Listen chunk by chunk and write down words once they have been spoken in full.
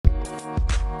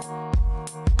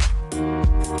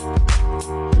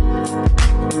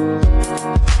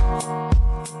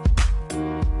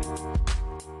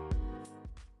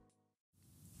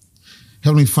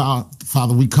Heavenly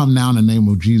Father, we come now in the name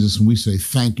of Jesus and we say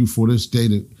thank you for this day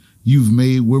that you've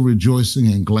made. We're rejoicing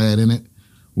and glad in it.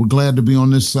 We're glad to be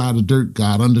on this side of dirt,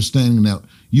 God, understanding that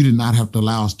you did not have to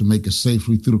allow us to make it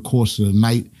safely through the course of the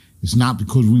night. It's not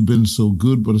because we've been so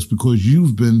good, but it's because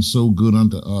you've been so good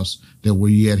unto us that we're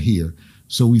yet here.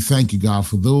 So we thank you, God,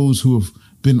 for those who have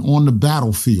been on the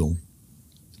battlefield,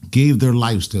 gave their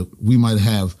lives that we might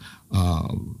have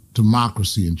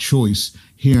democracy and choice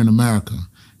here in America.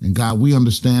 And God, we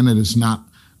understand that it's not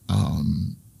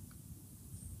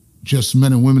just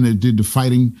men and women that did the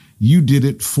fighting. You did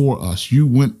it for us. You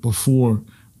went before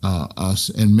us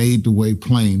and made the way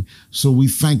plain. So we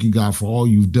thank you, God, for all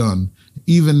you've done.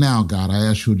 Even now, God, I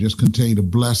ask you to just continue to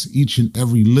bless each and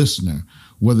every listener,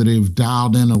 whether they've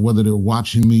dialed in or whether they're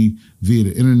watching me via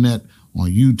the internet, on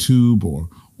YouTube or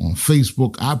on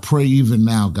Facebook. I pray even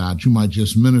now, God, you might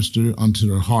just minister unto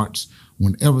their hearts.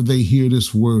 Whenever they hear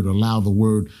this word, allow the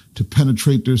word to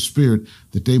penetrate their spirit,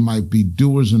 that they might be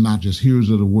doers and not just hearers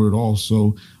of the word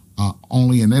also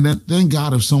only. And then,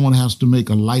 God, if someone has to make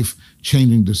a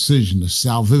life-changing decision, a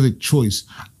salvific choice,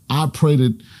 I pray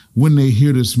that when they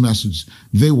hear this message,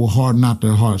 they will harden not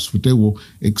their hearts, but they will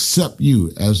accept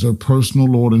you as their personal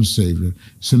Lord and Savior.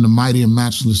 It's in the mighty and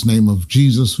matchless name of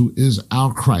Jesus, who is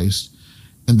our Christ,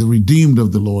 and the redeemed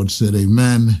of the Lord said,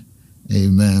 amen,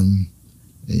 amen,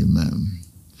 amen.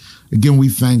 Again, we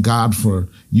thank God for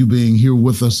you being here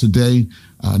with us today.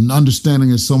 And understanding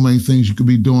there's so many things you could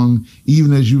be doing,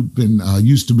 even as you've been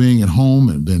used to being at home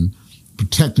and been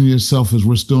protecting yourself as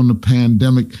we're still in the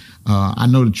pandemic. I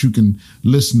know that you can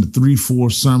listen to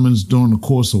 3-4 sermons during the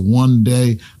course of one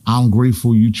day. I'm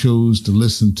grateful you chose to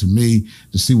listen to me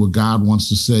to see what God wants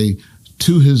to say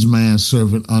to his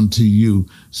manservant unto you.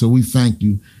 So we thank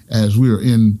you as we are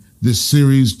in this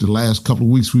series. The last couple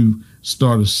of weeks, we've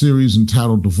started a series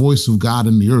entitled The Voice of God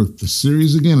in the Earth. The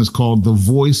series, again, is called The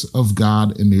Voice of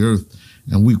God in the Earth.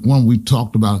 And week 1, we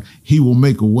talked about he will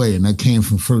make a way. And that came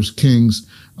from 1 Kings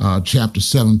chapter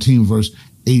 17, verse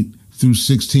 8 through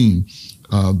 16.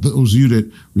 Those of you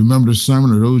that remember the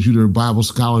sermon, or those of you that are Bible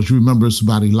scholars, you remember it's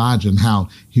about Elijah and how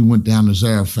he went down to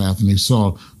Zarephath and he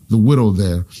saw the widow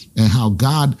there, and how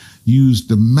God used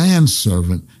the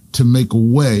manservant to make a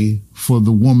way for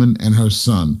the woman and her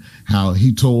son, how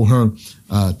he told her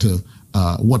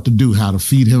what to do, how to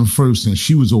feed him first. And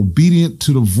she was obedient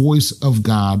to the voice of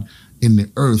God in the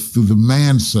earth through the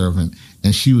manservant,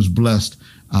 and she was blessed,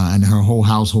 and her whole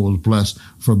household was blessed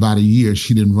for about a year.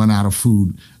 She didn't run out of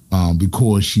food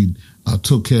because she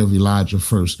took care of Elijah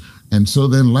first. And so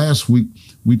then last week,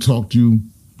 we talked to you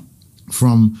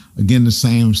from, again, the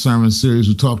same sermon series.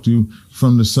 We talked to you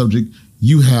from the subject,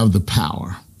 you have the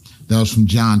power. That was from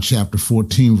John chapter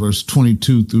 14, verse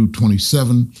 22 through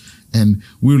 27. And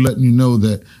we're letting you know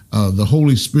that the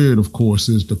Holy Spirit, of course,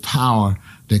 is the power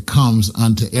that comes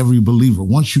unto every believer.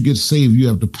 Once you get saved, you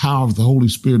have the power of the Holy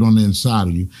Spirit on the inside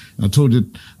of you. And I told you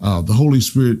the Holy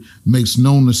Spirit makes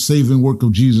known the saving work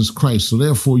of Jesus Christ. So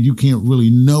therefore, you can't really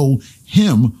know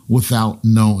him without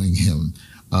knowing him.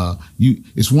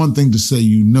 It's one thing to say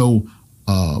you know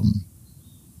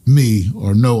me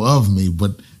or know of me,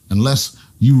 but unless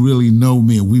you really know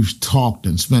me and we've talked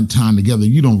and spent time together,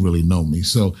 you don't really know me.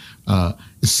 So it's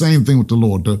the same thing with the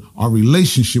Lord. Our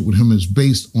relationship with him is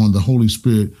based on the Holy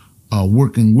Spirit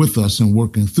working with us and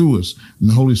working through us. And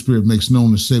the Holy Spirit makes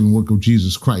known the saving work of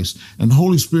Jesus Christ. And the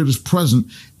Holy Spirit is present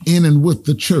in and with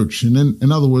the church. And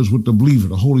in other words, with the believer.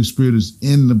 The Holy Spirit is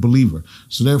in the believer.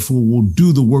 So therefore, we'll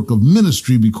do the work of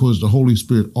ministry because the Holy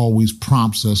Spirit always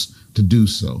prompts us to do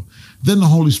so. Then the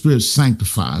Holy Spirit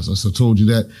sanctifies us. I told you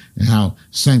that, and how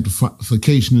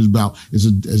sanctification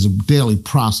is a daily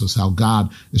process, how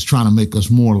God is trying to make us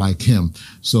more like him.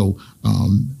 So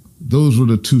those were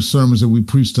the 2 sermons that we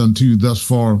preached unto you thus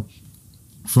far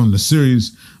from the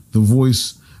series, The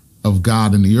Voice of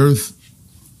God in the Earth.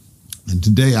 And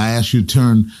today I ask you to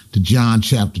turn to John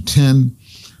chapter 10.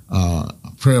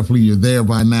 Prayerfully, you're there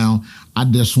by now. I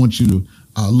just want you to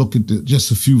look at just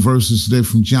a few verses today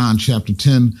from John chapter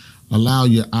 10. Allow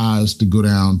your eyes to go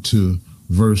down to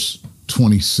verse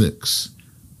 26.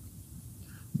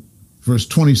 Verse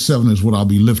 27 is what I'll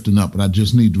be lifting up, but I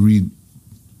just need to read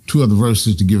 2 other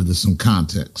verses to give this some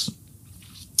context.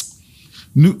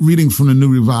 Reading from the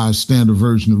New Revised Standard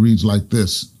Version, it reads like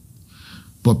this.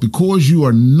 But because you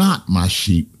are not my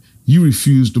sheep, you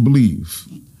refuse to believe.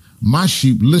 My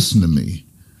sheep listen to me.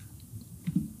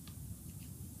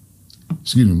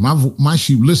 My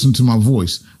sheep listen to my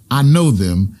voice. I know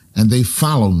them and they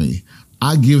follow me.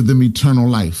 I give them eternal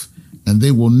life and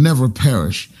they will never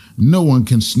perish. No one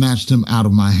can snatch them out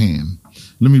of my hand.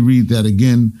 Let me read that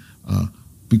again.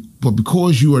 But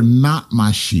because you are not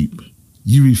my sheep,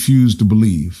 you refuse to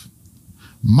believe.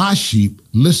 My sheep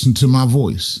listen to my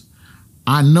voice.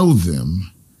 I know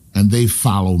them, and they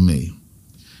follow me.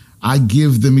 I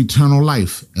give them eternal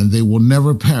life, and they will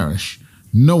never perish.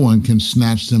 No one can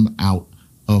snatch them out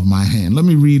of my hand. Let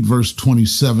me read verse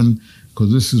 27,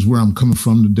 because this is where I'm coming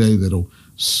from today. That'll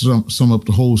sum up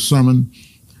the whole sermon.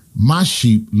 My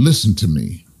sheep listen to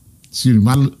me. Excuse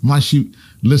me, my sheep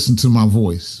listen to my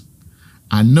voice.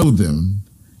 I know them,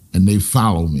 and they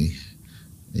follow me.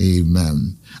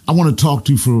 Amen. I want to talk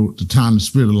to you for the time the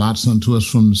Spirit allots unto us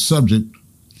from the subject,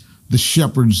 the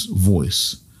shepherd's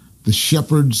voice. The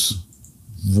shepherd's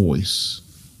voice.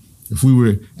 If we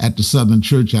were at the Southern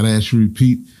Church, I'd ask you to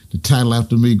repeat the title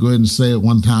after me. Go ahead and say it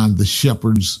one time, the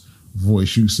shepherd's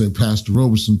voice. You say Pastor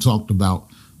Roberson talked about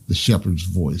the shepherd's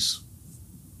voice.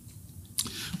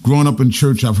 Growing up in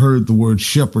church, I've heard the word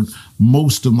shepherd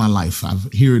most of my life. I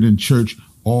hear it in church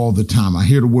all the time. I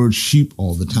hear the word sheep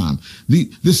all the time.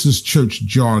 This is church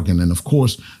jargon. And of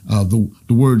course, the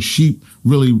word sheep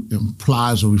really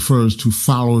implies or refers to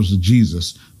followers of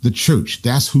Jesus, the church.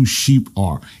 That's who sheep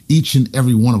are. Each and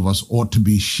every one of us ought to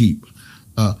be sheep.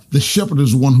 The shepherd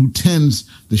is the one who tends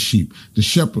the sheep. The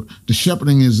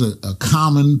shepherding is a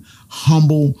common,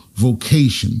 humble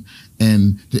vocation.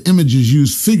 And the image is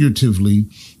used figuratively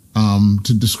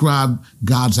to describe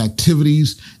God's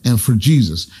activities and for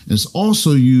Jesus. And it's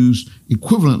also used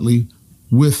equivalently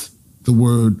with the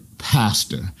word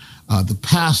pastor. The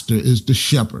pastor is the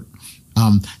shepherd.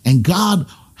 And God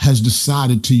has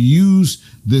decided to use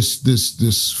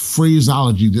this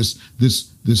phraseology,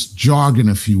 this jargon,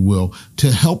 if you will,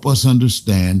 to help us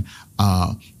understand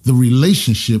the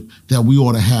relationship that we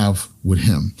ought to have with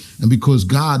him. And because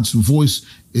God's voice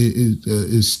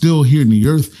is still here in the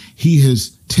earth, he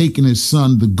has taken his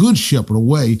son, the good shepherd,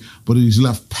 away, but he's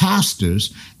left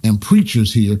pastors and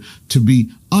preachers here to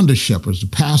be under shepherds. The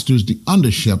pastor is the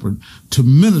under shepherd to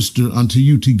minister unto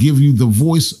you, to give you the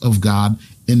voice of God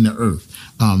in the earth.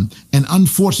 And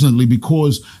unfortunately,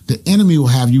 because the enemy will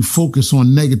have you focus on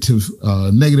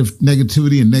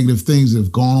negativity and negative things that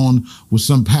have gone on with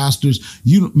some pastors,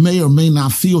 you may or may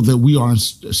not feel that we are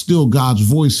still God's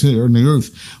voice here on the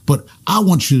earth. But I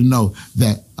want you to know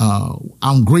that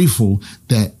I'm grateful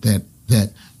that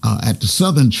at the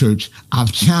Southern Church,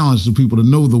 I've challenged the people to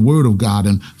know the word of God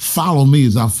and follow me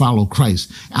as I follow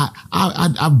Christ.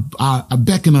 I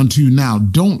beckon unto you now.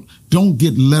 Don't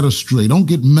get led astray. Don't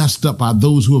get messed up by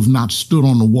those who have not stood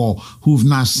on the wall, who have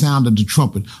not sounded the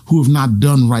trumpet, who have not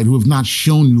done right, who have not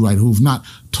shown you right, who have not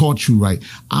taught you right.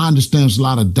 I understand there's a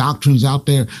lot of doctrines out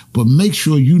there, but make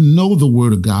sure you know the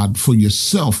word of God for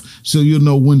yourself so you'll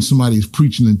know when somebody is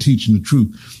preaching and teaching the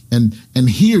truth. And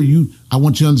here I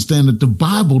want you to understand that the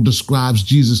Bible describes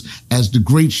Jesus as the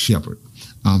great shepherd.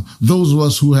 Those of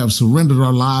us who have surrendered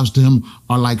our lives to him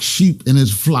are like sheep in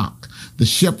his flock. The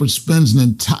shepherd spends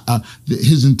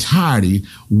his entire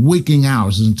waking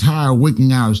hours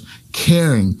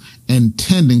caring and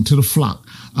tending to the flock.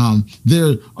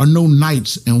 There are no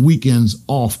nights and weekends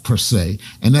off per se.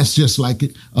 And that's just like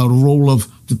the role of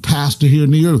the pastor here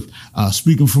in the earth.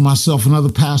 Speaking for myself and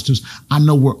other pastors, I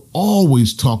know we're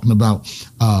always talking about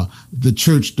the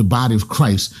church, the body of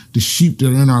Christ, the sheep that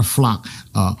are in our flock,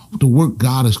 the work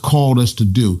God has called us to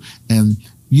do. And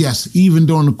yes, even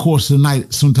during the course of the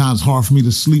night, sometimes it's hard for me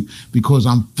to sleep because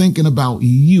I'm thinking about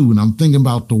you and I'm thinking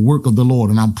about the work of the Lord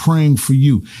and I'm praying for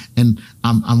you. And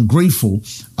I'm grateful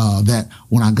that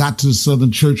when I got to the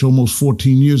Southern Church almost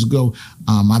 14 years ago,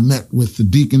 I met with the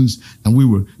deacons and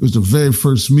it was the very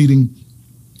first meeting.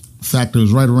 In fact, it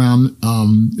was right around,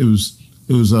 it was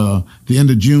the end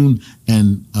of June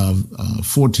and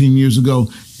 14 years ago.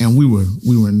 And we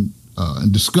were in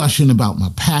discussion about my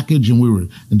package, and we were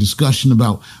in discussion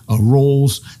about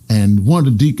roles. And one of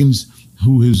the deacons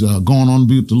who has gone on to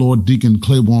be with the Lord, Deacon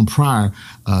Claiborne Pryor,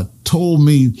 told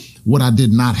me what I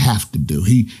did not have to do.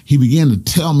 He began to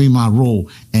tell me my role,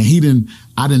 and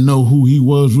I didn't know who he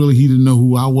was really. He didn't know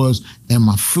who I was. And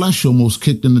my flesh almost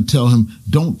kicked in to tell him,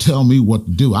 don't tell me what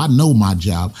to do. I know my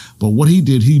job. But what he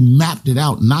did, he mapped it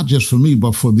out, not just for me,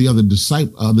 but for the other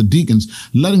the deacons,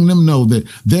 letting them know that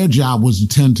their job was to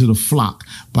tend to the flock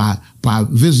by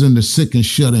visiting the sick and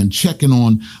shut in, checking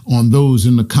on those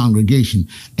in the congregation.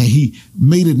 And he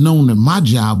made it known that my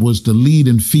job was to lead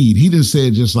and feed. He didn't say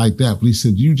it just like that, but he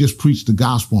said, you just preach the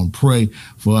gospel and pray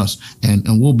for us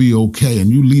and we'll be okay. And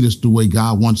you lead us the way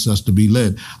God wants us to be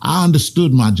led. I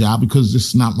understood my job because this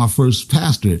is not my first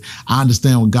pastorate. I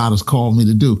understand what God has called me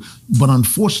to do. But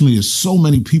unfortunately, there's so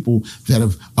many people that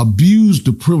have abused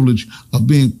the privilege of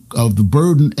the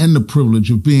burden and the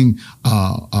privilege of being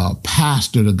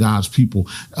pastor to God's people,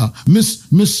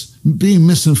 being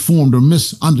misinformed or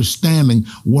misunderstanding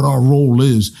what our role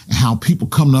is, and how people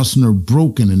come to us and they're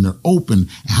broken and they're open,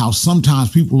 and how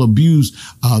sometimes people abuse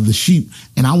the sheep.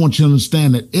 And I want you to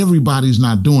understand that everybody's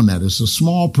not doing that. It's a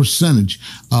small percentage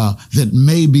that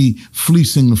may be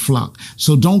fleecing the flock.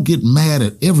 So don't get mad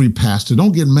at every pastor.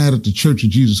 Don't get mad at the Church of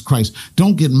Jesus Christ.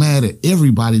 Don't get mad at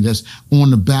everybody that's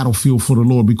on the battlefield for the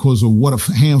Lord because of what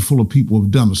a handful of people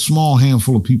have done, a small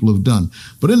handful of people have done.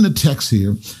 But in the text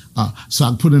here, so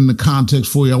I put it in the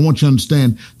context for you, I want you to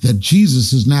understand that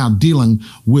Jesus is now dealing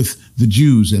with the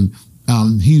Jews, and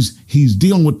he's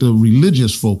dealing with the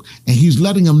religious folk, and he's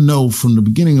letting them know from the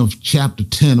beginning of chapter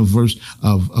 10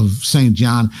 of St.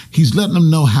 John, he's letting them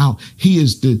know how he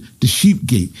is the sheep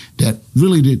gate, that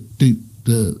really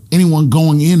anyone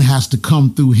going in has to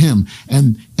come through him,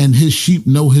 and his sheep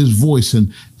know his voice,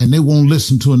 and they won't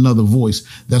listen to another voice.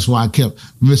 That's why I kept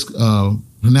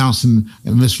pronouncing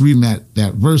and misreading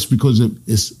that verse, because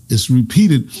it's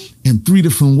repeated in 3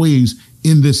 different ways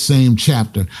in this same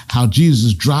chapter, how Jesus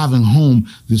is driving home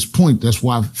this point. That's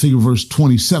why I figure verse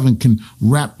 27 can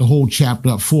wrap the whole chapter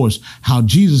up for us, how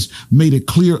Jesus made it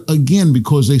clear again,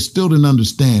 because they still didn't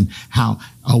understand how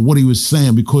what he was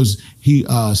saying, because he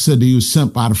said that he was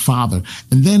sent by the Father.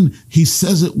 And then he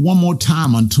says it one more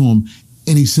time unto them.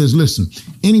 And he says, listen,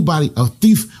 a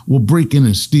thief will break in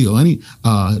and steal.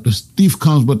 The thief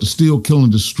comes but to steal, kill,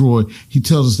 and destroy. He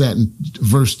tells us that in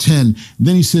verse 10.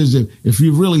 Then he says that if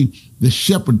you're really the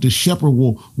shepherd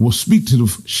will speak to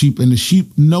the sheep, and the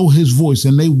sheep know his voice,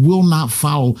 and they will not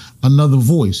follow another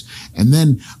voice. And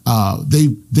then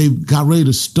they got ready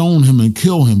to stone him and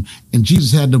kill him. And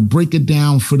Jesus had to break it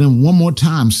down for them one more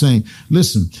time, saying,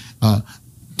 listen,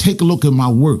 take a look at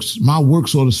my works. My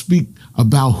works ought to speak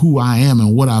about who I am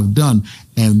and what I've done.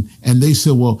 And they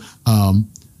said, well,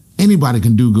 anybody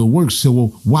can do good works. So, well,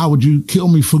 why would you kill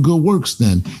me for good works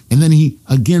then? And then he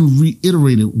again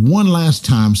reiterated one last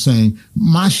time, saying,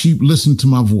 my sheep listen to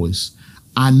my voice.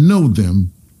 I know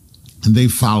them and they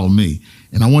follow me.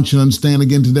 And I want you to understand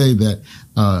again today that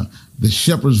the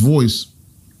shepherd's voice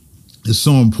is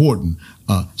so important.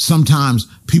 Sometimes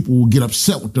people will get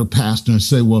upset with their pastor and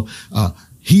say, well,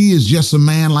 he is just a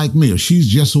man like me, or she's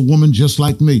just a woman just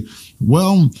like me.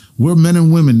 Well, we're men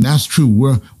and women. That's true.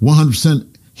 We're 100%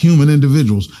 human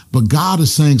individuals, but God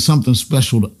is saying something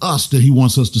special to us that he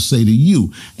wants us to say to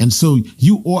you. And so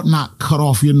you ought not cut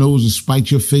off your nose and spite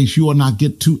your face. You ought not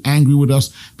get too angry with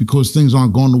us because things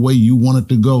aren't going the way you want it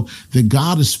to go. That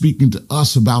God is speaking to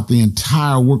us about the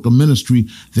entire work of ministry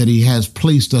that he has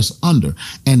placed us under.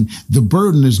 And the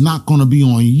burden is not going to be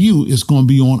on you. It's going to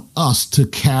be on us to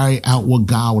carry out what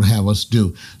God would have us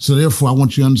do. So therefore, I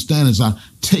want you to understand, as I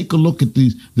take a look at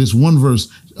this one verse,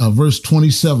 verse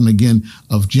 27 again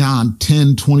of John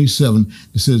 10:27,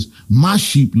 it says, my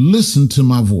sheep listen to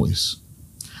my voice.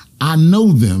 I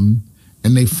know them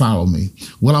and they follow me.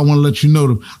 Well, I want to let you know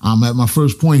that I'm at my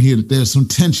first point here, that there's some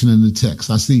tension in the text.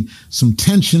 I see some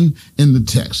tension in the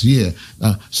text. Yeah.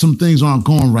 Some things aren't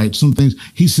going right. Some things,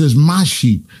 he says, my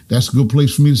sheep. That's a good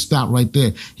place for me to stop right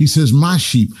there. He says, my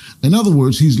sheep. In other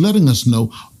words, he's letting us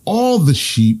know all the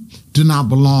sheep do not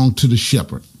belong to the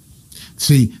shepherd.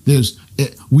 See,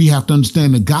 we have to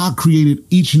understand that God created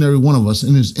each and every one of us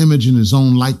in his image and his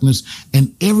own likeness.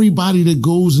 And everybody that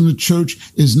goes in the church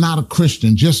is not a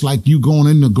Christian. Just like you going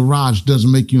in the garage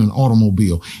doesn't make you an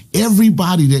automobile.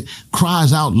 Everybody that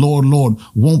cries out, Lord, Lord,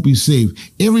 won't be saved.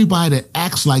 Everybody that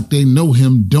acts like they know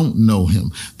him don't know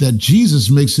him. That Jesus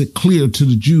makes it clear to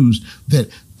the Jews that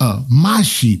my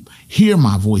sheep hear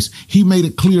my voice. He made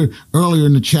it clear earlier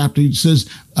in the chapter. He says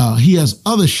he has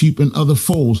other sheep and other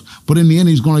folds, but in the end,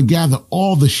 he's going to gather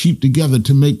all the sheep together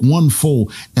to make one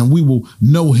fold, and we will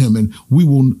know him. And we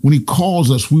will, when he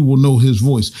calls us, we will know his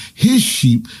voice. His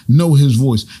sheep know his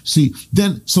voice. See,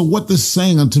 then, so what this is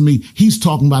saying unto me, he's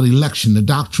talking about election, the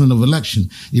doctrine of election.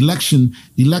 Election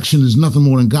is nothing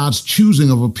more than God's choosing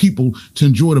of a people to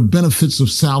enjoy the benefits of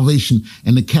salvation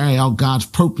and to carry out God's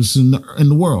purpose in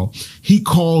the world. He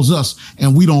calls us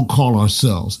and we don't call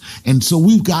ourselves. And so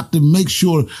we've got to make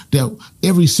sure that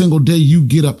every single day you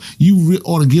get up, you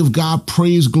ought to give God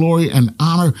praise, glory, and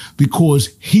honor because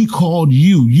he called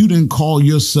you. You didn't call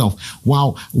yourself.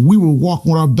 While we were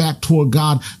walking with our back toward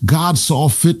God, God saw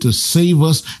fit to save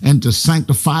us and to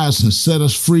sanctify us and set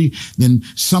us free. Then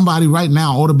somebody right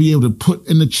now ought to be able to put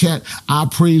in the chat, I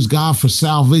praise God for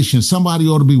salvation. Somebody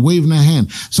ought to be waving their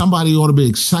hand. Somebody ought to be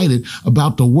excited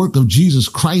about the work of Jesus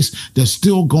Christ that's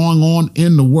still going on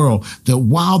in the world. That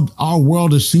while our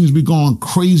world seems to be going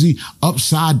crazy,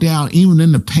 upside down, even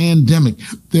in the pandemic,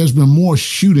 there's been more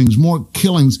shootings, more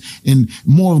killings, and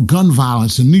more gun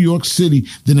violence in New York City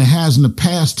than it has in the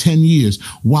past 10 years.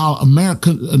 While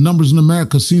numbers in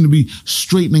America seem to be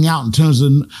straightening out in terms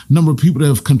of the number of people that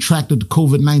have contracted the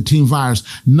COVID-19 virus,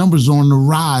 numbers are on the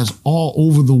rise all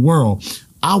over the world.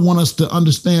 I want us to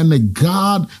understand that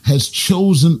God has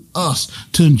chosen us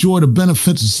to enjoy the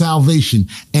benefits of salvation.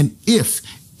 And if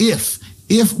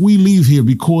we leave here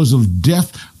because of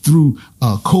death through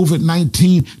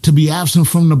COVID-19, to be absent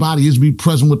from the body is to be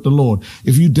present with the Lord.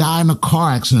 If you die in a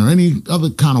car accident or any other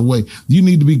kind of way, you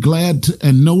need to be glad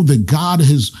and know that God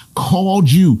has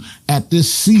called you at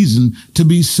this season to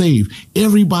be saved.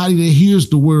 Everybody that hears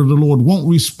the word of the Lord won't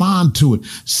respond to it.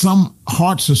 Some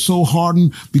hearts are so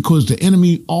hardened because the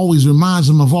enemy always reminds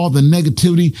them of all the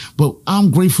negativity. But I'm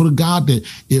grateful to God that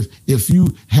if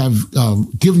you have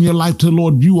given your life to the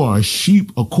Lord, you are a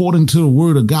sheep according to the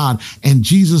word of God, and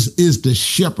Jesus is the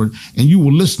shepherd, and you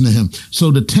will listen to him.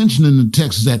 So the tension in the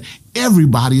text is that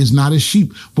everybody is not a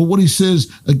sheep. But what he says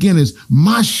again is,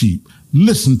 my sheep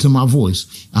listen to my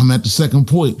voice. I'm at the second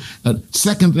point.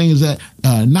 Second thing is that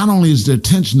not only is there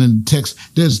tension in the text,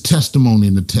 there's testimony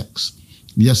in the text.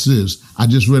 Yes, it is. I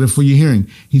just read it for your hearing.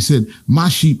 He said, my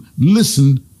sheep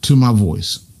listen to my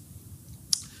voice.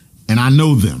 And I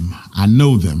know them. I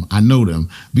know them. I know them.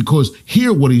 Because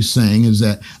here what he's saying is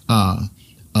that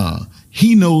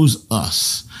he knows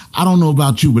us. I don't know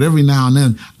about you, but every now and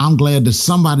then I'm glad that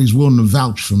somebody's willing to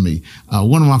vouch for me.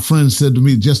 One of my friends said to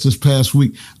me just this past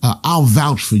week, I'll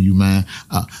vouch for you, man.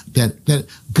 That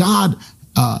God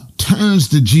turns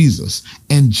to Jesus,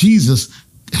 and Jesus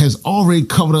has already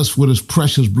covered us with his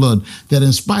precious blood, that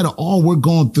in spite of all we're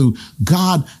going through,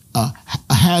 God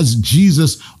has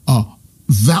Jesus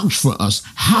vouch for us.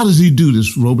 How does he do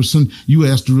this, Robertson? You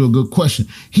asked a real good question.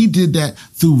 He did that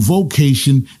through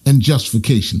vocation and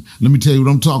justification. Let me tell you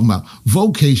what I'm talking about.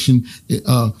 Vocation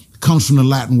comes from the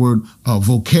Latin word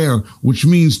vocare, which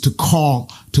means to call.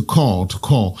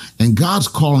 And God's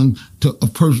calling to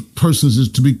persons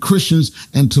is to be Christians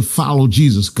and to follow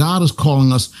Jesus. God is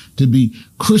calling us to be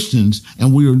Christians,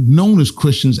 and we are known as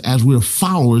Christians as we are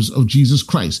followers of Jesus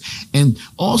Christ. And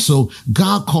also,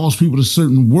 God calls people to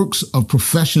certain works of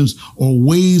professions or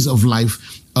ways of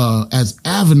life as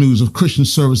avenues of Christian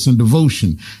service and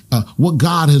devotion. What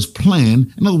God has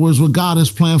planned, in other words, what God has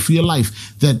planned for your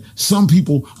life, that some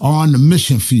people are on the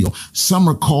mission field. Some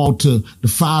are called to the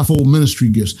fivefold ministry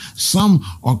gifts. Some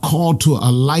are called to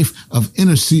a life of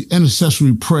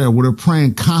intercessory prayer where they're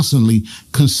praying constantly,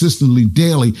 consistently,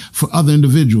 daily for other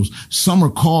individuals. Some are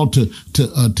called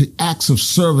to acts of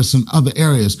service in other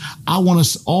areas. I want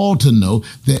us all to know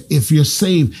that if you're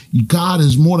saved, God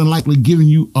is more than likely giving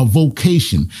you a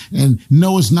vocation. And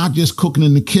no, it's not just cooking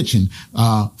in the kitchen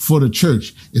for the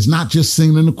church. It's not just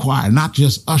singing in the choir, not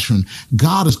just ushering.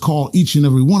 God has called each and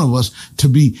every one of us to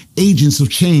be agents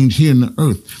of change here in the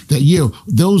earth. That, yeah,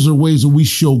 those are ways that we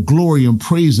show glory and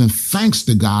praise and thanks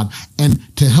to God, and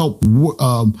to help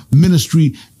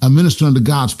minister unto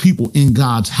God's people in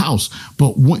God's house.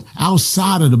 But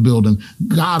outside of the building,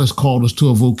 God has called us to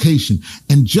a vocation.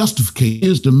 And justification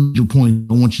is the major point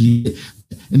I want you to get.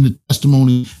 In the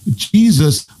testimony,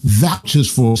 Jesus vouches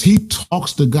for us. He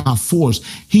talks to God for us.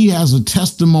 He has a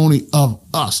testimony of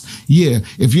us. Yeah,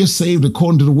 if you're saved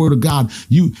according to the word of God,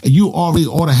 you already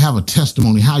ought to have a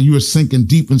testimony, how you are sinking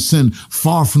deep in sin,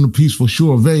 far from the peaceful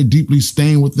shore, very deeply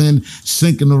stained within,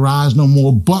 sinking to rise no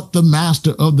more. But the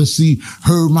master of the sea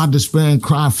heard my despairing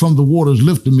cry, from the waters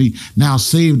lifted me, now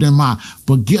saved am I.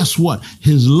 But guess what?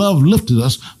 His love lifted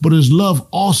us, but his love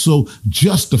also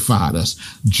justified us.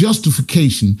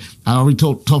 Justification, I already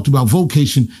talked about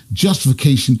vocation.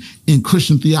 Justification in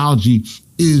Christian theology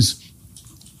is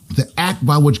the act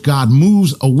by which God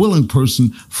moves a willing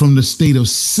person from the state of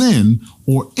sin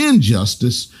or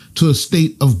injustice to a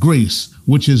state of grace,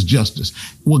 which is justice.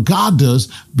 What God does,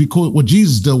 because what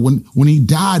Jesus did when he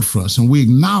died for us and we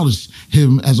acknowledged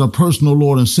him as our personal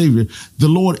Lord and Savior, the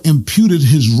Lord imputed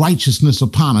his righteousness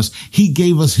upon us. He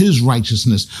gave us his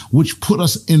righteousness, which put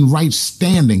us in right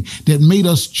standing, that made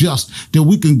us just, that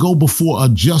we can go before a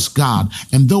just God.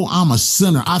 And though I'm a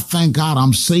sinner, I thank God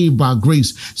I'm saved by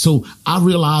grace. So I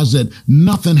realize that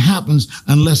nothing happens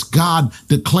unless God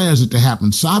declares it to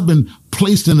happen. So I've been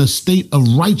placed in a state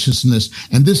of righteousness.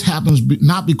 And this happens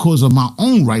not because of my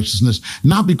own righteousness,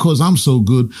 not because I'm so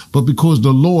good, but because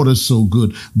the Lord is so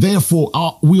good. Therefore,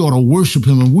 we ought to worship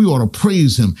him and we ought to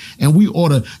praise him and we ought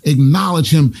to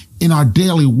acknowledge him in our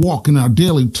daily walk, in our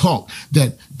daily talk,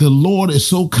 that the Lord is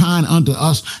so kind unto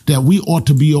us that we ought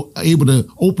to be able to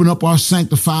open up our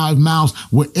sanctified mouths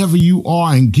wherever you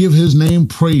are and give his name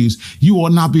praise. You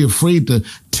ought not be afraid to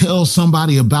tell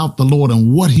somebody about the Lord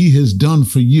and what he has done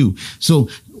for you. So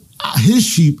his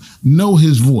sheep know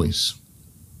his voice.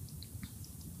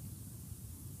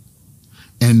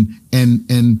 And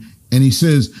he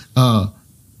says,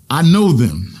 I know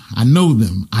them. I know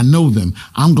them. I know them.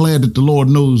 I'm glad that the Lord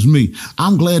knows me.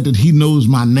 I'm glad that he knows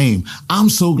my name. I'm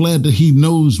so glad that he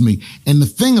knows me. And the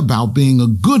thing about being a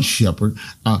good shepherd,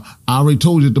 I already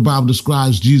told you that the Bible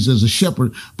describes Jesus as a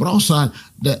shepherd, but also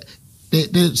that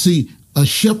see, a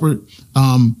shepherd,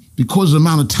 because of the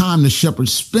amount of time the shepherd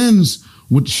spends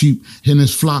with the sheep in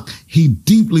his flock, he's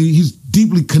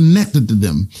deeply connected to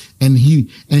them, and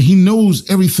he knows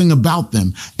everything about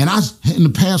them. And in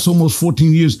the past almost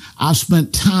 14 years, I've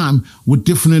spent time with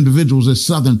different individuals at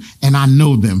Southern, and I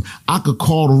know them. I could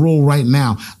call the roll right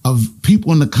now of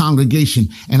people in the congregation,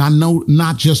 and I know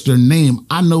not just their name.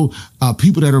 I know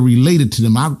people that are related to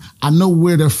them. I know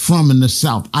where they're from in the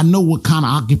South. I know what kind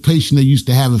of occupation they used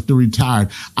to have if they're retired.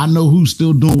 I know who's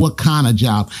still doing what kind of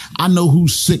job. I know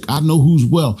who's sick. I know who's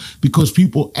well, because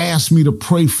people ask me to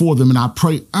pray for them, and I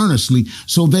pray earnestly.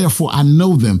 So therefore, I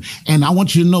know them. And I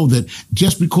want you to know that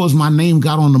just because my name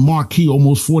got on the marquee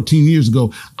almost 14 years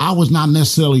ago, I was not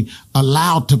necessarily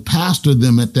allowed to pastor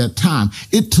them at that time.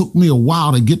 It took me a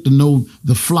while to get to know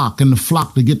the flock and the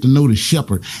flock to get to know the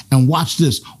shepherd. And watch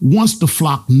this. Once the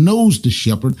flock knows the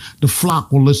shepherd, the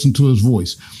flock will listen to his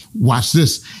voice. Watch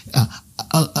this.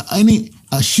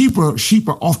 Sheep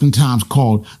are oftentimes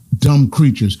called dumb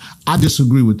creatures. I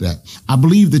disagree with that. I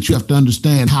believe that you have to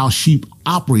understand how sheep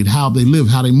operate, how they live,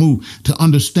 how they move, to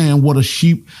understand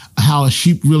how a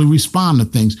sheep really respond to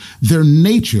things. Their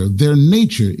nature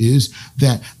is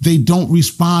that they don't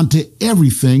respond to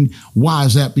everything. Why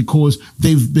is that? Because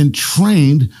they've been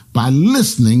trained by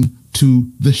listening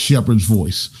to the shepherd's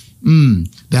voice.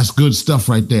 That's good stuff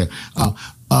right there.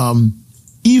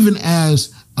 Even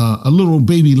as a little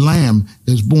baby lamb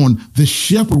is born, the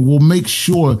shepherd will make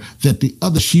sure that the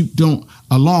other sheep don't,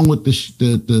 along with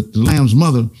the lamb's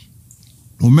mother,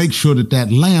 will make sure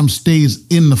that lamb stays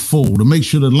in the fold, to make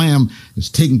sure the lamb is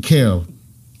taken care of.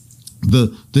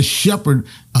 The shepherd,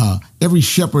 every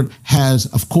shepherd has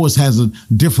a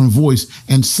different voice,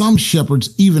 and some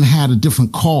shepherds even had a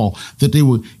different call that they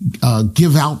would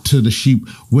give out to the sheep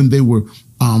when they were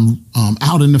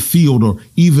out in the field, or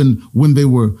even when they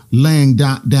were laying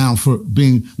down for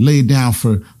being laid down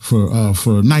for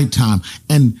nighttime.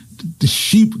 And the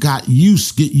sheep get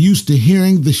used to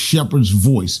hearing the shepherd's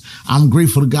voice. I'm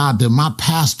grateful to God that my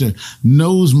pastor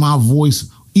knows my voice.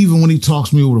 Even when he talks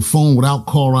to me over the phone without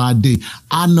caller ID,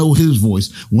 I know his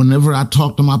voice. Whenever I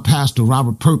talk to my pastor,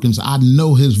 Robert Perkins, I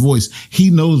know his voice. He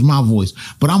knows my voice.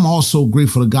 But I'm also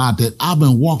grateful to God that I've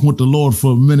been walking with the Lord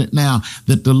for a minute now,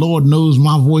 that the Lord knows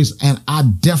my voice, and I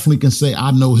definitely can say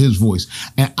I know his voice.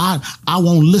 And I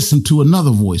won't listen to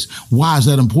another voice. Why is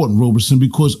that important, Robertson?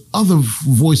 Because other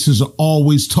voices are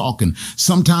always talking.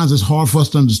 Sometimes it's hard for us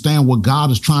to understand what God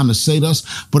is trying to say to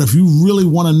us. But if you really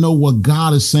want to know what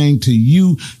God is saying to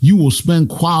you, you will spend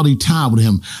quality time with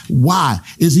him. Why?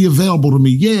 Is he available to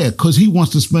me? Yeah, because he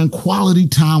wants to spend quality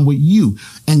time with you.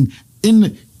 And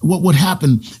what would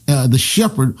happen, the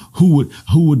shepherd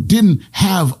who didn't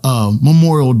have a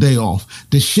Memorial Day off,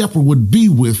 the shepherd would be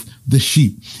with the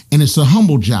sheep. And it's a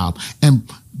humble job. And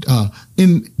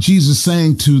in Jesus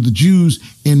saying to the Jews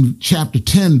in chapter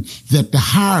 10 that the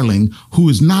hireling, who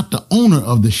is not the owner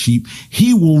of the sheep,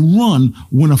 he will run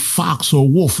when a fox or a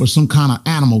wolf or some kind of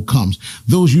animal comes.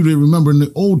 Those of you that remember in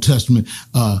the Old Testament,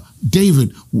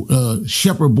 David,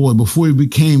 shepherd boy, before he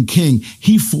became king,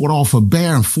 he fought off a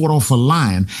bear and fought off a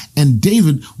lion. And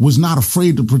David was not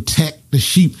afraid to protect the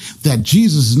sheep, that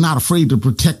Jesus is not afraid to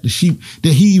protect the sheep,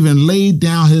 that he even laid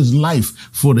down his life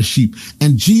for the sheep.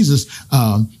 And Jesus,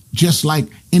 just like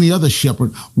any other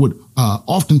shepherd would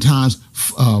oftentimes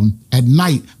at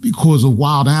night, because of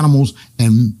wild animals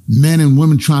and men and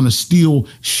women trying to steal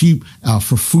sheep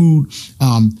for food,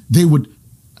 they would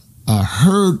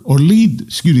lead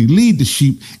the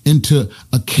sheep into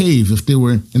a cave. If they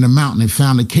were in a mountain, they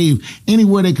found a cave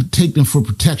anywhere they could take them for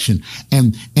protection.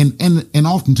 And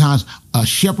oftentimes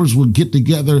shepherds would get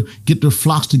their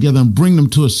flocks together and bring them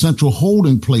to a central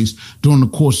holding place during the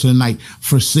course of the night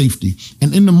for safety.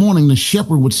 And in the morning, the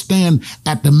shepherd would stand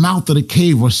at the mouth of the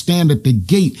cave or stand at the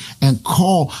gate and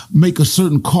make a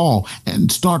certain call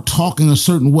and start talking a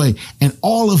certain way. And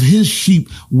all of his sheep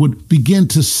would begin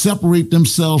to separate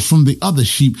themselves from the other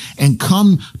sheep and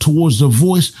come towards the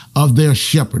voice of their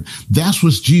shepherd. That's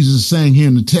what Jesus is saying here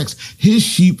in the text. His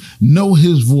sheep know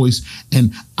his voice,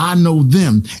 and I know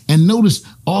them. And notice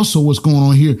also what's going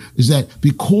on here is that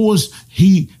because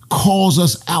he calls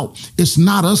us out, it's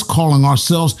not us calling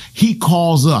ourselves. He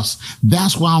calls us.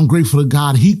 That's why I'm grateful to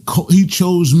God. He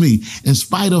chose me in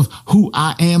spite of who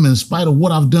I am, in spite of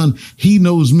what I've done. He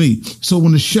knows me. So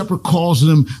when the shepherd calls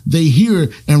them, they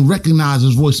hear and recognize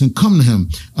his voice and come to him.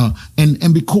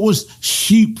 And because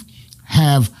sheep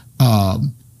have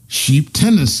sheep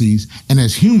tendencies, and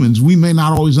as humans, we may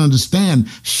not always understand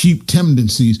sheep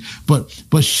tendencies, but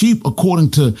sheep, according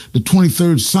to the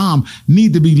 23rd Psalm,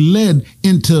 need to be led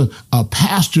into a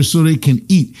pasture so they can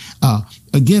eat.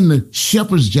 Again, the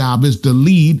shepherd's job is to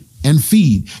lead and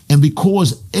feed. And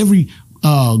because every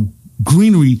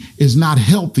greenery is not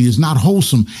healthy, is not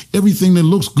wholesome, everything that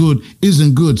looks good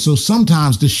isn't good. So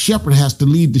sometimes the shepherd has to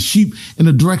lead the sheep in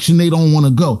a direction they don't want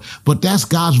to go. But that's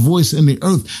God's voice in the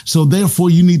earth. So therefore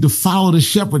you need to follow the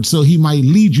shepherd so he might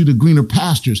lead you to greener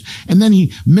pastures. And then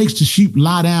he makes the sheep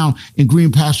lie down in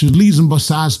green pastures, leads them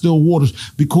beside still waters,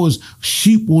 because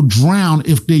sheep will drown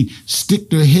if they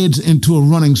stick their heads into a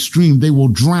running stream. They will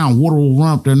drown. Water will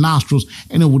run up their nostrils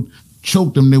and it would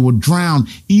choke them. They will drown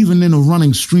even in a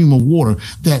running stream of water.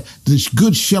 That the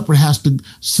good shepherd has to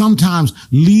sometimes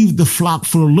leave the flock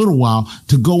for a little while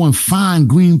to go and find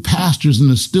green pastures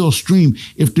in a still stream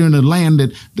if they're in a land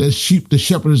that the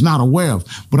shepherd is not aware of.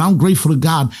 But I'm grateful to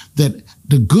God that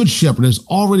the good shepherd has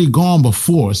already gone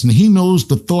before us, and he knows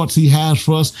the thoughts he has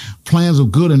for us, plans of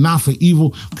good and not for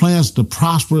evil, plans to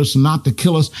prosper us and not to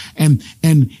kill us. And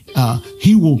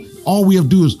he will, all we have to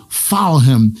do is follow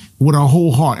him with our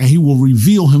whole heart, and he will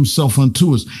reveal himself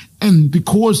unto us. And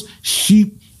because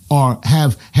sheep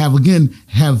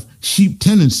have sheep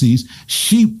tendencies,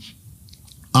 sheep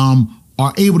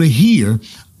are able to hear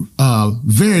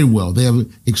very well. They have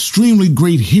extremely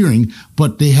great hearing,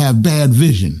 but they have bad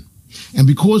vision. And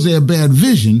because they have bad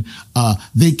vision,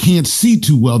 they can't see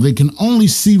too well. They can only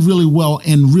see really well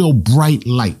in real bright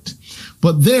light.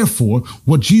 But therefore,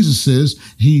 what Jesus says,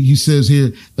 he says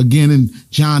here again in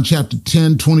John chapter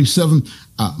 10:27,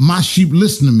 my sheep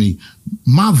listen to me,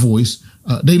 my voice,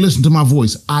 they listen to my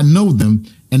voice. I know them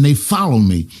and they follow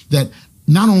me. That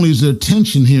not only is there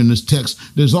tension here in this text,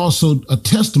 there's also a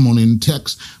testimony in the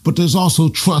text, but there's also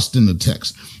trust in the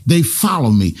text. They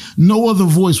follow me. No other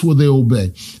voice will they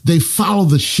obey. They follow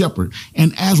the shepherd.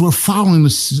 And as we're following the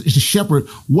shepherd,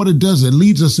 what it does, it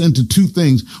leads us into two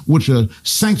things, which are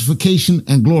sanctification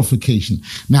and glorification.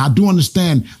 Now, I do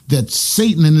understand that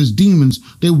Satan and his demons,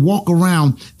 they walk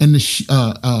around and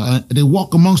they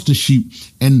walk amongst the sheep,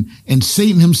 and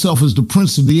Satan himself is the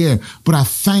prince of the air. But I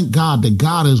thank God that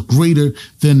God is greater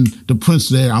than the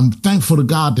prince of the air. I'm thankful to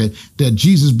God that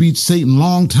Jesus beat Satan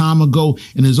long time ago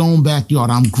in his own backyard.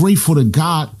 I'm grateful to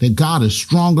God that God is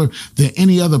stronger than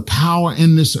any other power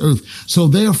in this earth. So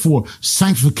therefore,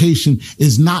 sanctification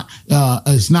is not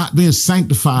being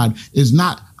sanctified is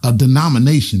not a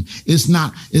denomination. It's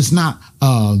not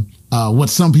what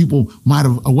some people might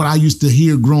have, what I used to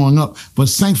hear growing up. But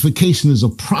sanctification is a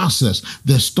process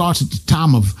that starts at the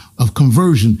time of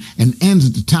conversion and ends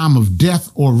at the time of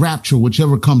death or rapture,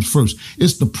 whichever comes first.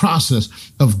 It's the process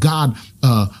of God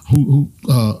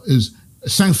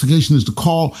sanctification is to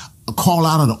call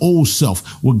out of the old self,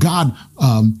 where God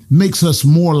makes us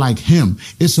more like him.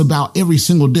 It's about every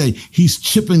single day he's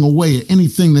chipping away at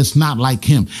anything that's not like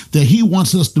him. That he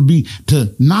wants us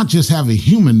to not just have a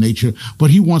human nature, but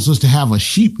he wants us to have a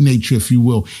sheep nature, if you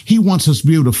will. He wants us to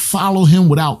be able to follow him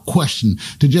without question,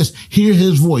 to just hear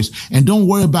his voice. And don't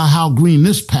worry about how green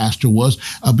this pasture was,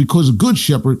 because a good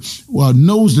shepherd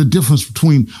knows the difference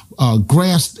between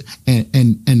grass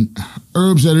and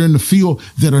herbs that are in the field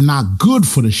that are not good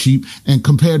for the sheep and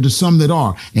compared to some that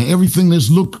are. And everything that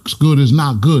looks good is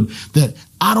not good. That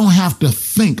I don't have to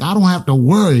think. I don't have to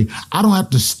worry. I don't have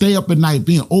to stay up at night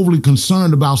being overly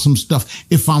concerned about some stuff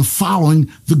if I'm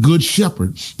following the good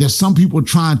shepherd. There's some people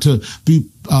trying to be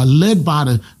led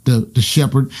by the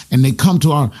shepherd, and they come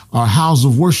to our house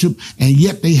of worship, and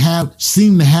yet they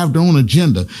seem to have their own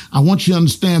agenda. I want you to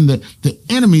understand that the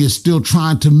enemy is still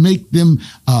trying to make them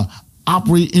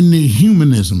operate in their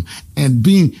humanism and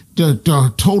being their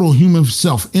total human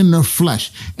self in their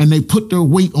flesh. And they put their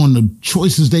weight on the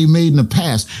choices they made in the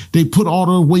past. They put all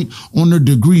their weight on their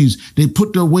degrees. They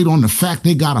put their weight on the fact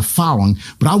they got a following.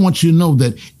 But I want you to know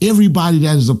that everybody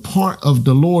that is a part of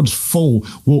the Lord's fold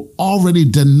will already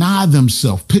deny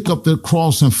themselves, pick up their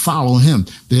cross and follow him.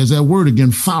 There's that word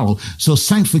again, follow. So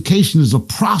sanctification is a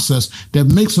process that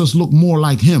makes us look more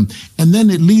like him. And then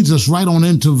it leads us right on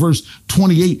into verse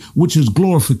 28, which is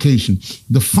glorification,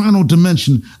 the final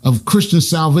dimension of Christian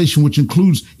salvation, which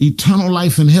includes eternal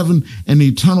life in heaven and the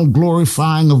eternal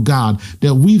glorifying of God,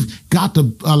 that we've got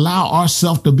to allow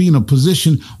ourselves to be in a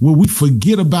position where we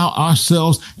forget about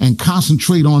ourselves and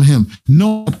concentrate on him.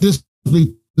 Know that this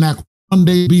one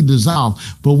day be dissolved,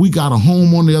 but we got a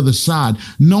home on the other side,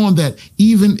 knowing that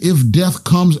even if death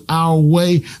comes our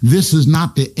way, this is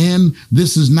not the end.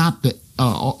 This is not the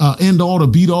end all to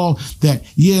beat all, that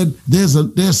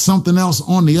there's something else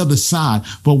on the other side.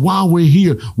 But while we're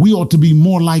here, we ought to be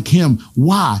more like him.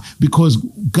 Why? Because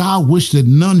God wished that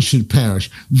none should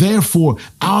perish. Therefore,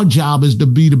 our job is to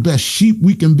be the best sheep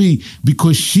we can be,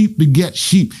 because sheep beget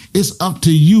sheep. It's up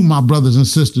to you, my brothers and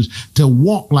sisters, to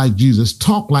walk like Jesus,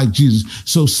 talk like Jesus,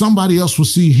 so somebody else will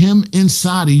see him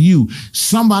inside of you.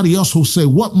 Somebody else will say,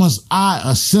 what must I,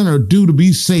 a sinner, do to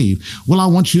be saved? Well, I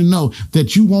want you to know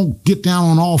that you won't get down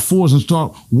on all fours and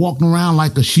start walking around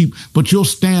like a sheep, but you'll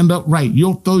stand upright.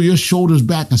 You'll throw your shoulders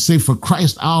back and say, for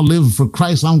Christ I'll live, and for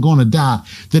Christ I'm going to die.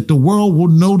 That the world will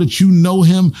know that you know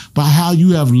him by how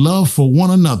you have love for one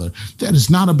another. That it's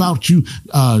not about you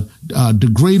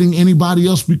degrading anybody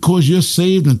else because you're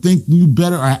saved and think you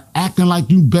better, or acting like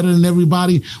you better than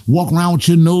everybody, walk around with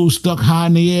your nose stuck high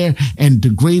in the air and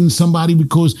degrading somebody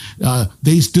because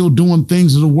they still doing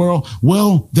things of the world.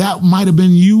 Well, that might have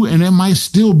been you, and it might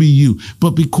still be you.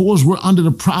 But because we're under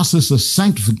the process of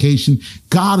sanctification,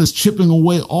 God is chipping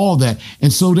away all that.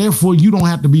 And so therefore, you don't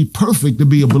have to be perfect to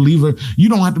be a believer. You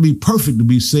don't have to be perfect to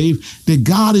be saved. That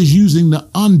God is using the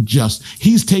unjust.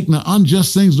 He's taking the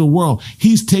unjust things of the world.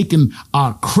 He's taking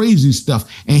our crazy stuff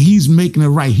and he's making it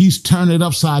right. He's turning it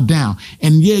upside down.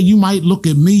 And yeah, you might look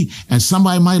at me and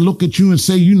somebody might look at you and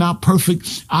say, you're not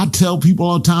perfect. I tell people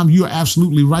all the time, you're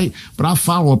absolutely right, but I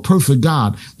follow a perfect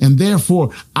God. And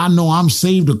therefore, I know I'm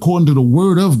saved according to the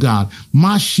word of God.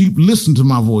 My sheep listen to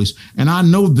my voice, and I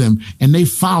know them, and they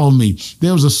follow me.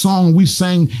 There was a song we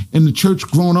sang in the church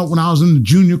growing up when I was in the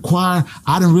junior choir.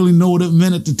 I didn't really know what it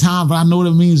meant at the time, but I know what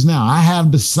it means now. I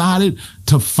have decided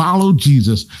to follow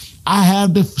Jesus. I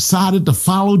have decided to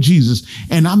follow Jesus.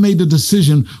 And I made the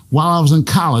decision while I was in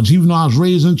college. Even though I was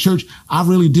raised in church, I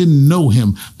really didn't know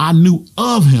him. I knew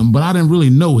of him, but I didn't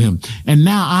really know him. And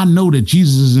now I know that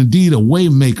Jesus is indeed a way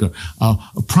maker, a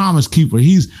promise keeper.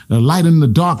 He's the light in the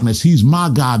darkness. He's my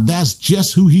God. That's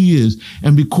just who he is.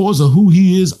 And because of who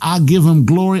he is, I give him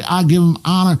glory. I give him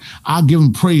honor. I give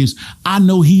him praise. I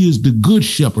know he is the good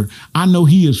shepherd. I know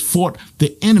he has fought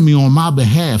the enemy on my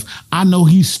behalf. I know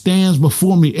he stands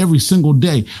before me every single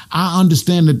day. I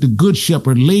understand that the good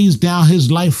shepherd lays down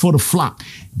his life for the flock.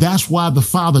 That's why the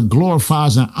Father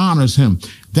glorifies and honors him.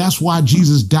 That's why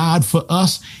Jesus died for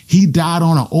us. He died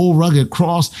on an old rugged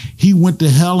cross. He went to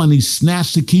hell and he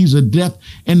snatched the keys of death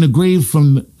and the grave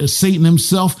from Satan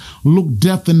himself, looked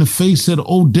death in the face, said,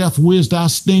 "Oh, death, where's thy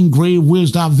sting? Grave,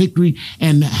 where's thy victory?"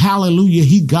 And hallelujah,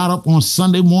 he got up on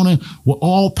Sunday morning with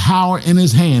all power in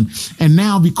his hand. And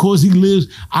now because he lives,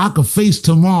 I can face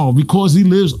tomorrow. Because he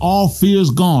lives, all fear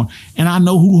is gone. And I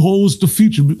know who holds the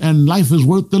future, and life is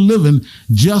worth the living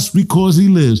just because he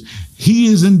lives. He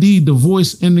is indeed the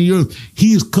voice in the earth.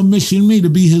 He has commissioned me to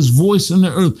be his voice in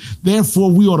the earth. Therefore,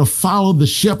 we ought to follow the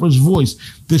shepherd's voice.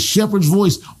 The shepherd's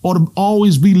voice ought to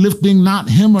always be lifting not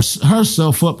him or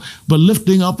herself up, but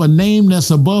lifting up a name that's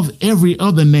above every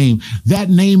other name. That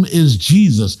name is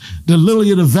Jesus, the lily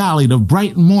of the valley, the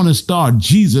bright morning star,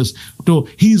 Jesus.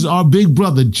 He's our big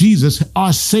brother, Jesus,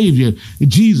 our Savior,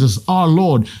 Jesus, our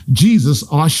Lord, Jesus,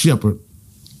 our shepherd.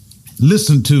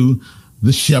 Listen to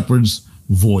the shepherd's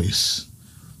voice.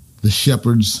 The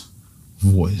shepherd's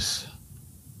voice.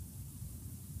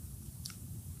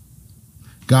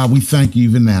 God, we thank you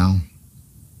even now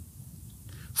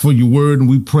for your word. And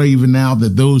we pray even now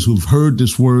that those who've heard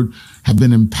this word have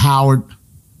been empowered,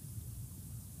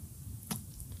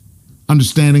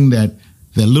 understanding that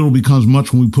little becomes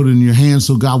much when we put it in your hands.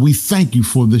 So God, we thank you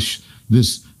for this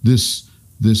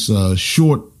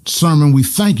short sermon. We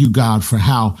thank you, God, for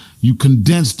how you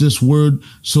condensed this word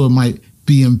so it might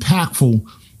be impactful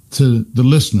to the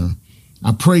listener.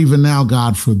 I pray even now,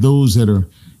 God, for those that are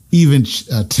even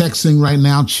texting right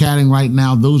now, chatting right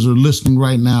now, those that are listening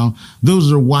right now, those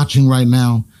that are watching right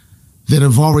now, that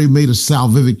have already made a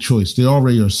salvific choice. They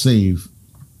already are saved.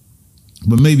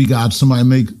 But maybe, God,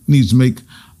 somebody needs to make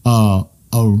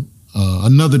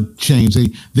another change.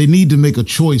 They need to make a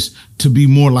choice to be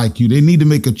more like you. They need to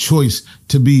make a choice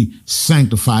to be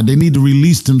sanctified. They need to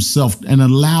release themselves and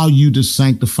allow you to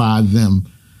sanctify them,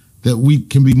 that we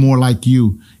can be more like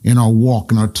you in our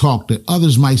walk and our talk, that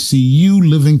others might see you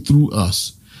living through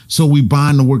us. So we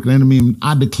bind the work of the enemy, and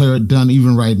I declare it done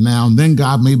even right now. And then,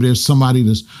 God, maybe there's somebody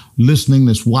that's listening,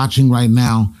 that's watching right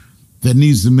now, that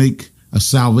needs to make a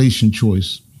salvation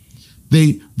choice.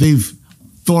 They've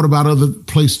thought about other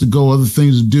place to go, other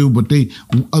things to do, but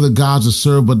other gods to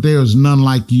serve, but there is none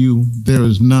like you. There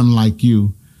is none like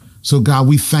you. So God,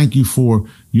 we thank you for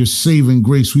your saving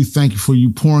grace. We thank you for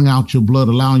you pouring out your blood,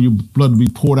 allowing your blood to be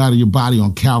poured out of your body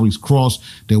on Calvary's cross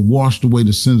that washed away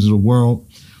the sins of the world.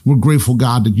 We're grateful,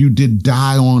 God, that you did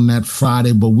die on that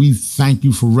Friday, but we thank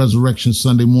you for Resurrection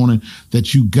Sunday morning,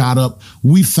 that you got up.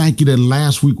 We thank you that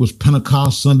last week was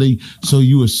Pentecost Sunday, so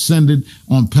you ascended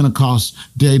on Pentecost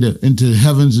Day into the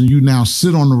heavens, and you now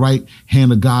sit on the right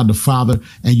hand of God the Father,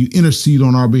 and you intercede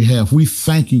on our behalf. We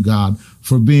thank you, God,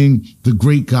 for being the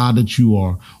great God that you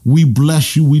are. We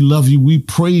bless you. We love you. We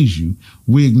praise you.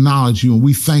 We acknowledge you. And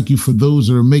we thank you for those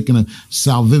that are making a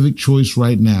salvific choice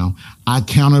right now. I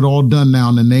count it all done now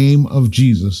in the name of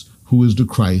Jesus, who is the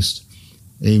Christ.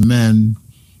 Amen.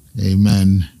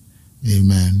 Amen.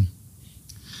 Amen.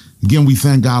 Again, we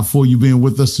thank God for you being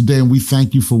with us today, and we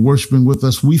thank you for worshiping with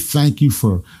us. We thank you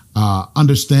for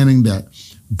understanding that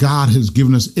God has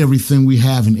given us everything we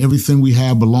have, and everything we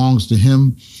have belongs to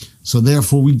him. So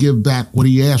therefore, we give back what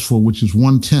he asked for, which is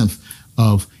 1/10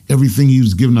 of everything he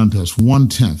was given unto us.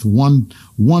 1/10,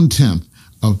 one tenth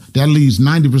of that leaves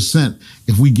 90%.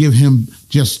 If we give him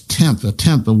just a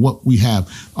tenth of what we have,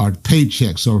 our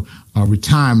paychecks or our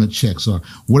retirement checks or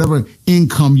whatever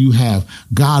income you have,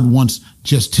 God wants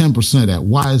just 10% of that.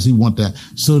 Why does he want that?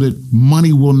 So that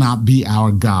money will not be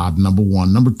our God, number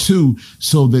one. Number two,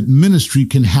 so that ministry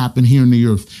can happen here in the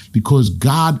earth, because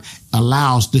God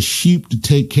allows the sheep to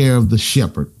take care of the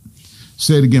shepherd.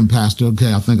 Say it again, Pastor.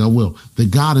 Okay, I think I will. That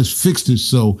God has fixed it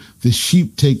so the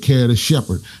sheep take care of the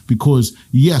shepherd. Because,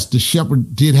 yes, the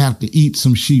shepherd did have to eat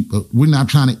some sheep, but we're not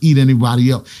trying to eat anybody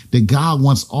else. That God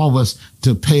wants all of us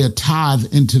to pay a tithe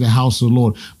into the house of the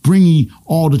Lord. Bring ye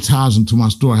all the tithes into my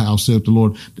storehouse, saith the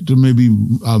Lord, that there may be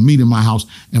meat in my house.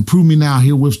 And prove me now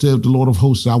herewith, saith the Lord of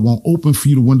hosts, I won't open for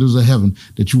you the windows of heaven,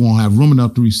 that you won't have room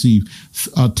enough to receive.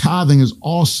 Tithing is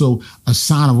also a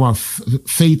sign of our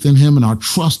faith in him and our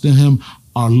trust in him,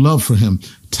 our love for him.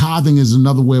 Tithing is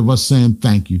another way of us saying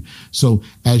thank you. So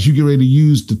as you get ready to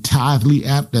use the Tithely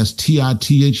app, that's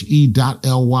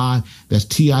TITHE.LY, that's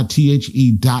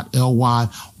TITHE.LY,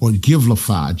 or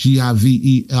Givelify,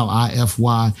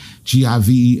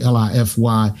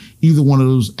 GIVELIFY. Either one of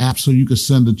those apps, so you can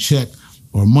send a check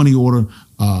or money order.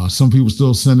 Some people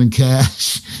still sending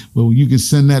cash, but you can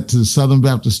send that to the Southern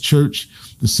Baptist Church,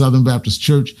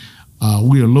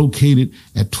 we are located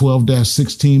at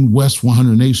 12-16 West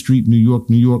 108th Street, New York,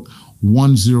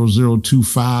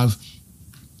 10025.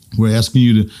 We're asking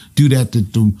you to do that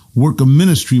the work of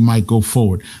ministry might go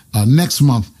forward. Next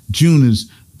month, June, is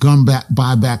Gun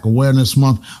Buyback Awareness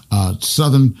Month.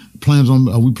 Southern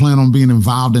we plan on being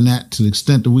involved in that to the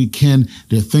extent that we can.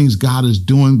 There are things God is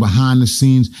doing behind the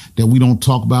scenes that we don't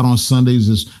talk about on Sundays,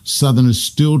 as Southern is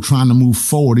still trying to move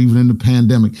forward, even in the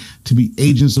pandemic, to be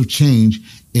agents of change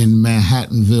in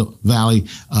Manhattan Valley,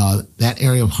 that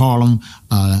area of Harlem,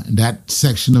 that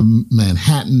section of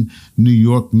Manhattan, New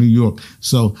York.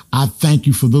 So I thank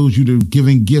you for those you that are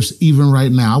giving gifts even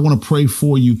right now. I want to pray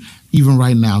for you even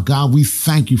right now. God, we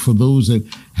thank you for those that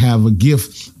have a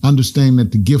gift, understanding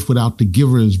that the gift without the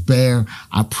giver is bare.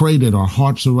 I pray that our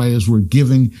hearts are right as we're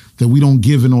giving, that we don't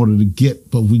give in order to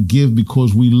get, but we give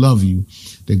because we love you.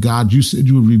 That God, you said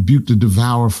you would rebuke the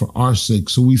devourer for our sake.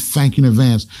 So we thank you in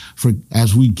advance for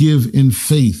as we give in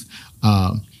faith,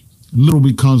 little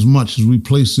becomes much as we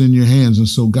place it in your hands. And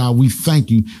so, God, we thank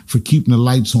you for keeping the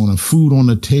lights on and food on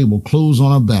the table, clothes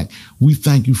on our back. We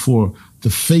thank you for the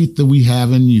faith that we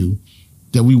have in you.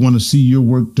 that we want to see your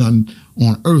work done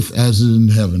on earth as it is in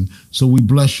heaven. So we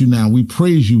bless you now. We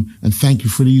praise you and thank you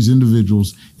for these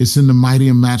individuals. It's in the mighty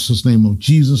and matchless name of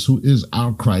Jesus, who is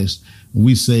our Christ.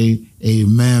 We say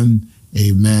amen,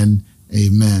 amen,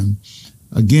 amen.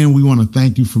 Again, we want to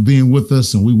thank you for being with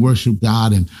us, and we worship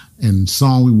God in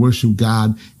song. We worship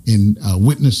God in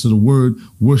witness to the word,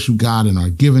 worship God in our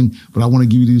giving. But I want to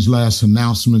give you these last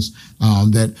announcements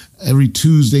that every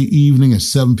Tuesday evening at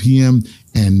 7 p.m.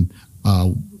 and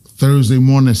Thursday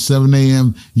morning at 7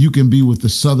 a.m., you can be with the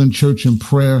Southern Church in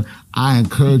prayer. I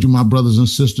encourage you, my brothers and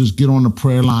sisters, get on the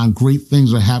prayer line. Great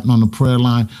things are happening on the prayer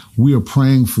line. We are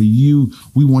praying for you.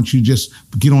 We want you to just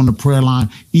get on the prayer line.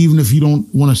 Even if you don't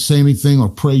want to say anything or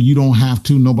pray, you don't have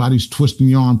to. Nobody's twisting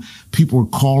your arm. People are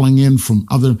calling in from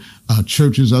other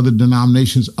churches, other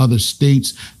denominations, other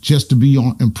states, just to be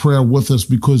in prayer with us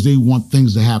because they want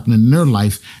things to happen in their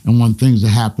life and want things to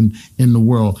happen in the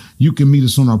world. You can meet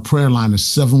us on our prayer line at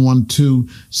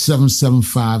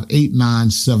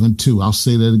 712-775-8972. I'll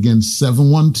say that again,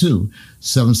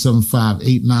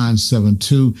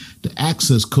 712-775-8972. The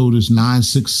access code is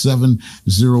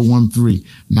 967013.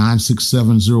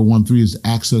 967013 is the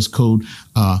access code.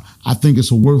 I think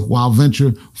it's a worthwhile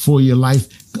venture for your life.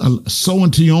 Sow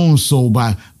into your own soul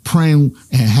by praying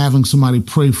and having somebody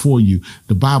pray for you.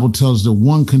 The Bible tells that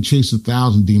one can chase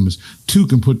 1,000 demons, two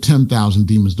can put 10,000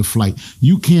 demons to flight.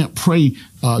 You can't pray.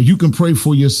 You can pray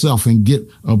for yourself and get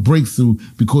a breakthrough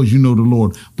because you know the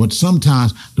Lord. But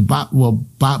sometimes the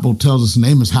Bible tells us in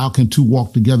Amos, how can two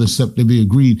walk together except they be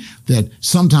agreed? That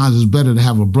sometimes it's better to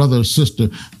have a brother or sister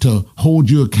to hold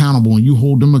you accountable and you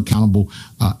hold them accountable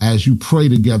as you pray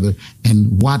together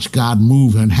and watch God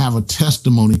move and have a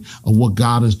testimony of what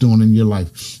God is doing in your life.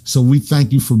 So we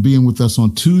thank you for being with us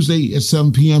on Tuesday at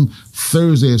 7 p.m.,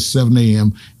 Thursday at 7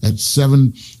 a.m. at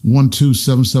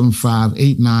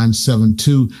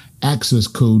 712-775-8972. Access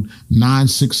code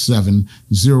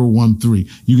 967013.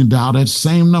 You can dial that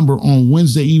same number on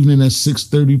Wednesday evening at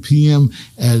 6:30 p.m.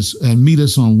 and meet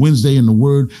us on Wednesday in the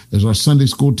Word as our Sunday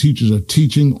school teachers are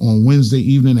teaching on Wednesday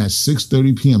evening at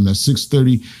 6:30 p.m. That's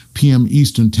 6:30 p.m.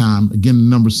 Eastern Time. Again, the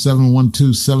number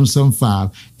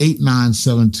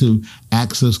 712-775-8972.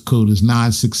 Access code is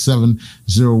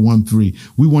 967013.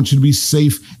 We want you to be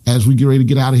safe as we get ready to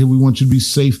get out of here. We want you to be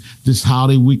safe this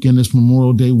holiday weekend, this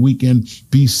Memorial Day weekend.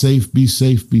 Be safe, be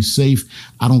safe, be safe.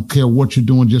 I don't care what you're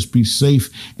doing, just be safe.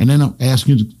 And then I'm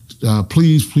asking you to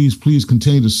please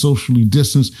continue to socially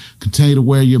distance, continue to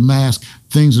wear your mask.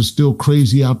 Things are still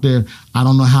crazy out there. I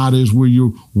don't know how it is where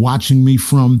you're watching me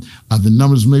from. The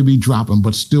numbers may be dropping,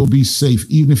 but still be safe.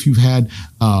 Even if you've had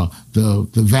the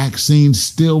vaccine,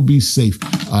 still be safe.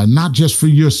 Not just for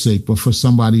your sake, but for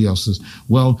somebody else's.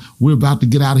 Well, we're about to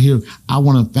get out of here. I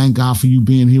want to thank God for you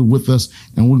being here with us.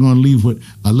 And we're going to leave with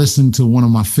listening to one of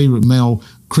my favorite male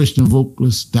Christian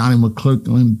vocalist, Donnie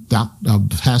McClurkin,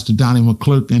 Pastor Donnie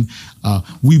McClurkin.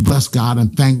 We bless God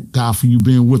and thank God for you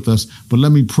being with us. But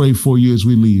let me pray for you as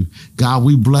we leave. God,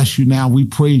 we bless you now. We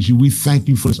praise you. We thank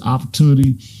you for this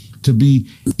opportunity to be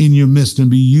in your midst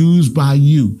and be used by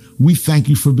you. We thank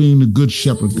you for being the good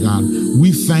shepherd, God.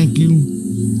 We thank you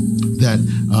that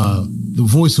the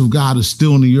voice of God is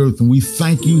still in the earth, and we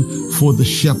thank you for the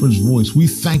shepherd's voice. We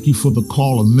thank you for the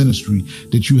call of ministry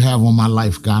that you have on my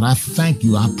life, God. I thank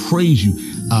you. I praise you.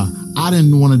 I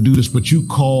didn't want to do this, but you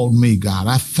called me, God.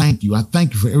 I thank you. I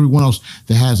thank you for everyone else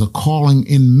that has a calling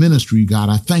in ministry, God.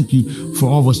 I thank you for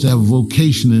all of us to have a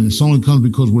vocation, and it's only comes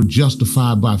because we're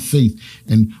justified by faith,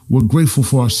 and we're grateful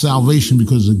for our salvation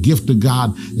because the gift of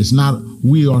God is not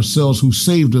we ourselves who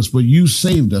saved us, but you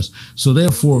saved us. So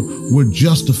therefore, we're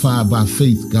justified by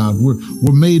faith, God.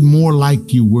 We're made more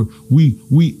like you.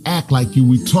 We act like you.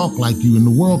 We talk like you, and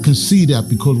the world can see that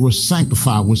because we're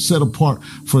sanctified. We're set apart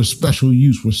for a special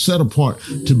use. We're set apart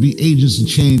to be agents of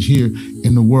change here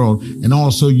in the world. And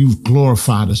also you've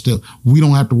glorified us that we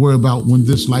don't have to worry about when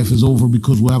this life is over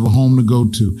because we'll have a home to go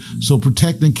to. So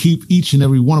protect and keep each and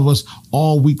every one of us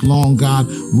all week long, God,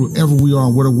 wherever we are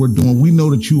and whatever we're doing. We know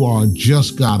that you are a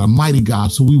just God, a mighty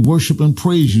God. So we worship and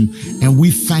praise you, and we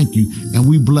thank you, and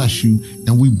we bless you,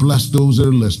 and we bless those that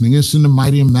are listening. It's in the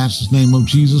mighty and matchless name of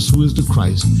Jesus, who is the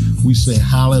Christ. We say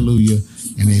hallelujah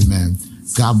and amen.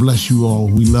 God bless you all.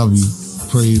 We love you.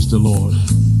 Praise the Lord.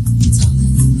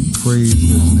 Praise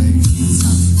his name.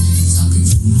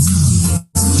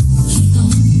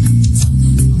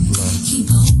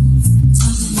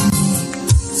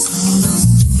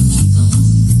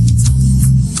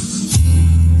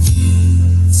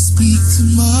 Speak to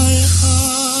my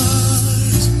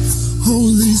heart,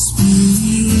 Holy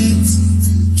Spirit.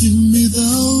 Give me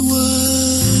the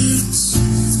words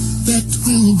that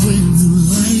will bring new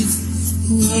life.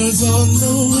 Words on the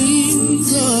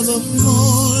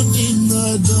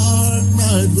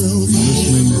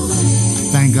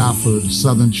God for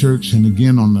Southern Church. And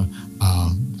again, on the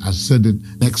I said that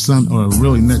next Sunday, or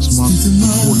really next month,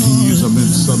 14 years I've been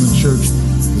at Southern Church.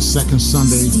 The second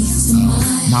Sunday,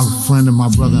 my friend and my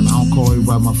brother, and I don't call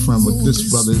everybody my friend, but this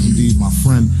brother is indeed my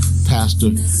friend,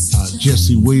 Pastor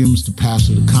Jesse Williams, the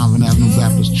pastor of the Convent Avenue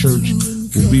Baptist Church,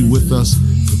 will be with us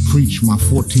to preach my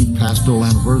 14th pastoral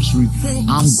anniversary.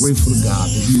 I'm grateful to God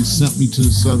that He has sent me to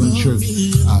the Southern Church,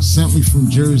 sent me from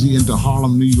Jersey into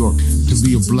Harlem, New York, to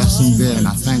be a blessing there. And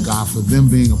I thank God for them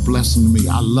being a blessing to me.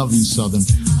 I love you, Southern.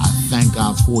 I thank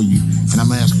God for you. And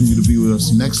I'm asking you to be with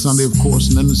us next Sunday, of course,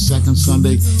 and then the second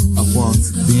Sunday for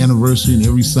the anniversary, and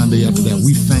every Sunday after that.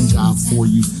 We thank God for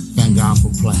you. Thank God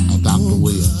for Dr.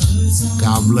 Williams.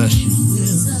 God bless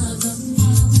you.